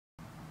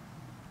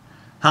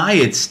Hi,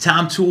 it's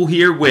Tom Toole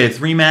here with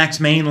RE/MAX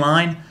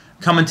Mainline,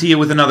 coming to you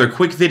with another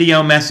quick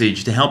video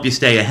message to help you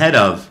stay ahead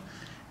of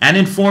and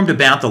informed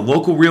about the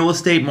local real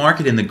estate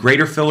market in the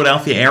greater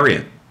Philadelphia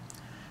area.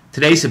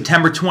 Today,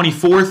 September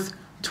 24th,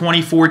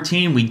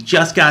 2014. We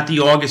just got the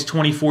August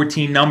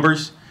 2014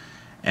 numbers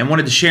and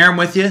wanted to share them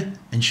with you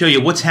and show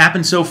you what's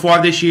happened so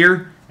far this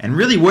year and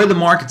really where the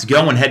market's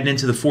going heading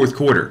into the fourth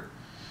quarter.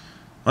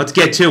 Let's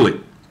get to it.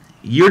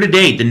 Year to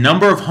date, the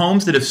number of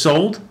homes that have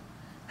sold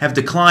have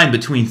declined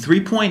between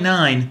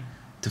 3.9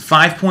 to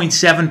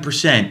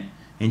 5.7%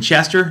 in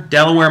Chester,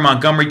 Delaware,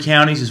 Montgomery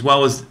counties, as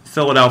well as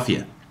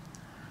Philadelphia.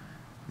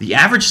 The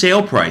average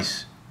sale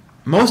price,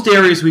 most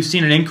areas we've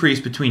seen an increase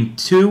between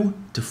 2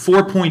 to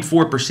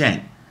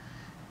 4.4%.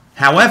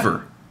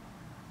 However,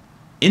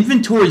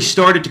 inventory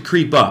started to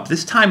creep up.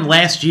 This time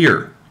last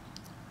year,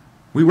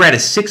 we were at a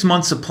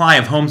 6-month supply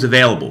of homes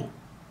available,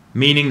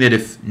 meaning that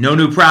if no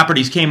new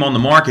properties came on the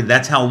market,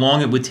 that's how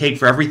long it would take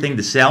for everything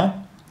to sell.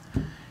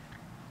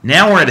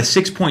 Now we're at a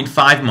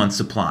 6.5-month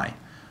supply.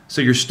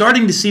 So you're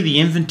starting to see the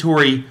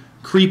inventory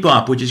creep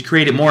up, which has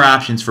created more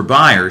options for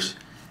buyers,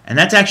 and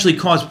that's actually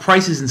caused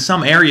prices in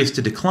some areas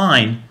to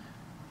decline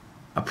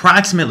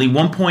approximately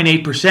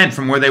 1.8%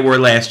 from where they were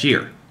last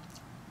year.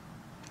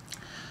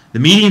 The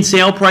median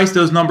sale price,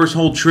 those numbers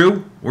hold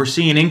true. We're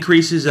seeing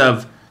increases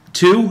of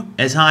 2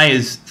 as high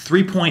as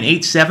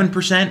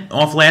 3.87%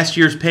 off last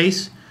year's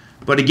pace.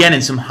 But again,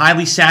 in some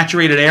highly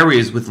saturated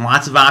areas with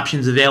lots of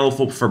options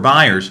available for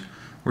buyers,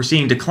 we're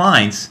seeing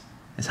declines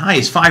as high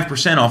as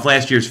 5% off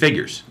last year's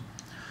figures.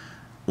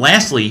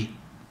 Lastly,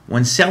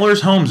 when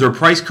sellers' homes are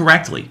priced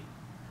correctly,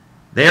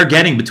 they are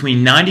getting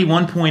between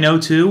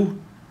 91.02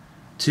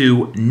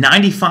 to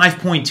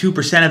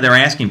 95.2% of their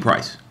asking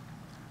price.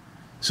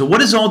 So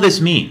what does all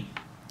this mean?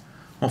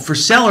 Well, for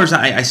sellers,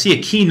 I see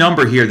a key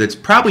number here that's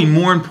probably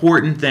more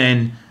important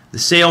than the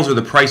sales or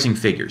the pricing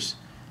figures,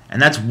 and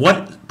that's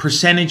what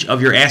percentage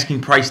of your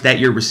asking price that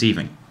you're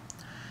receiving.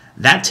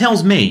 That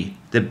tells me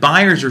that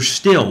buyers are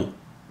still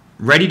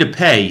ready to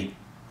pay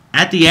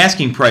at the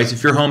asking price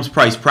if your home's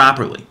priced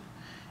properly.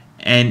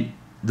 And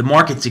the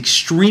market's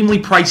extremely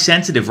price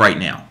sensitive right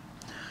now.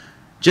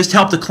 Just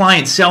helped a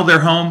client sell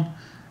their home.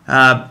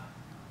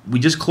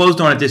 We just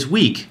closed on it this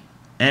week.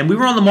 And we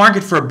were on the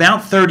market for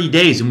about 30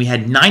 days, and we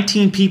had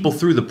 19 people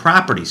through the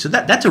property. So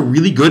that's a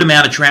really good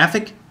amount of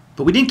traffic,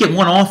 but we didn't get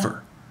one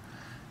offer.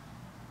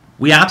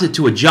 We opted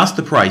to adjust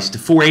the price to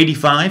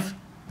 $485.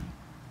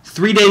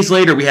 3 days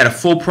later, we had a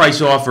full price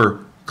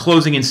offer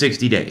closing in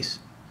 60 days.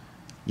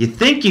 You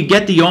think you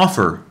get the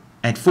offer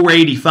at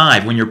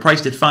 $485 when you're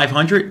priced at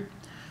 $500,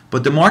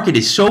 but the market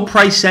is so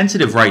price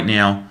sensitive right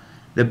now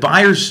that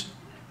buyers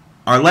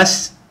are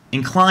less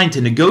inclined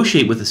to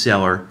negotiate with the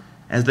seller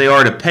as they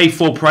are to pay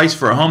full price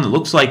for a home that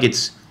looks like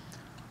it's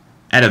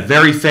at a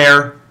very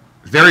fair,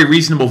 very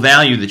reasonable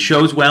value that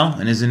shows well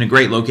and is in a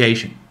great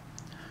location.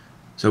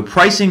 So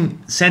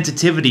pricing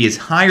sensitivity is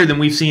higher than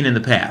we've seen in the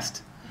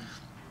past.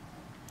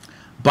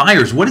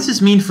 Buyers, what does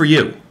this mean for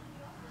you?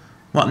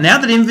 Well, now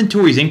that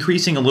inventory is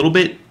increasing a little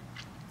bit,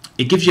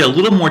 it gives you a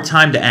little more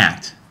time to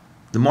act.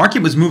 The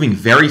market was moving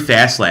very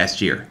fast last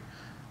year.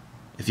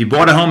 If you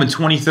bought a home in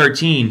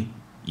 2013,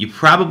 you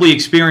probably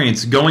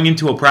experienced going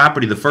into a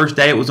property the first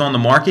day it was on the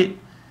market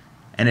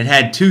and it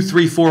had 2,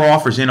 3, 4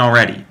 offers in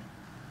already.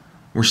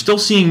 We're still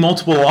seeing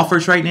multiple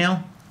offers right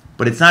now,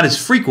 but it's not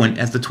as frequent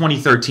as the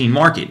 2013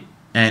 market.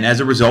 And as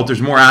a result, there's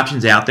more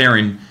options out there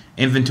and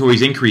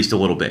inventory's increased a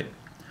little bit.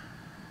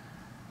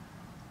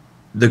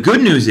 The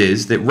good news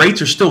is that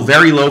rates are still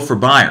very low for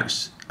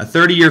buyers. A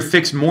 30-year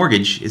fixed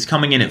mortgage is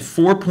coming in at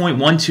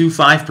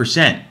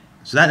 4.125%.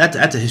 So that's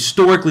a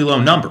historically low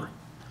number.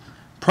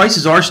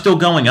 Prices are still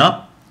going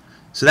up.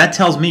 So that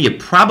tells me you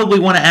probably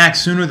want to act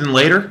sooner than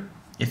later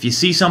if you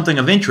see something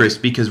of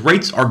interest, because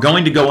rates are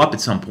going to go up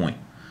at some point.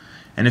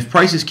 And if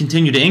prices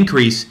continue to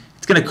increase,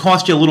 it's going to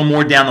cost you a little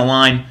more down the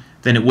line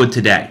than it would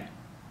today.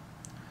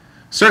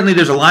 Certainly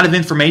there's a lot of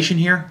information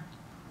here.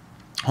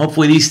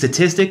 Hopefully these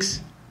statistics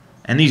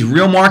and these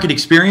real market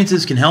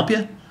experiences can help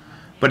you.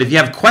 But if you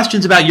have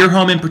questions about your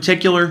home in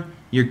particular,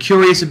 you're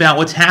curious about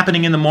what's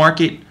happening in the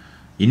market,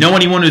 you know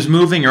anyone who's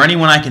moving or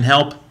anyone I can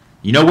help,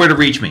 you know where to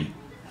reach me.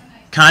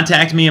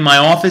 Contact me in my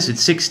office at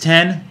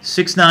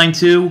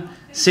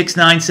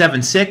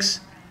 610-692-6976.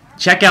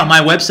 Check out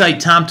my website,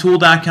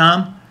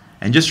 tomtoole.com.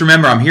 And just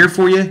remember, I'm here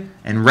for you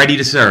and ready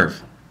to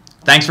serve.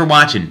 Thanks for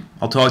watching.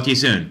 I'll talk to you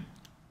soon.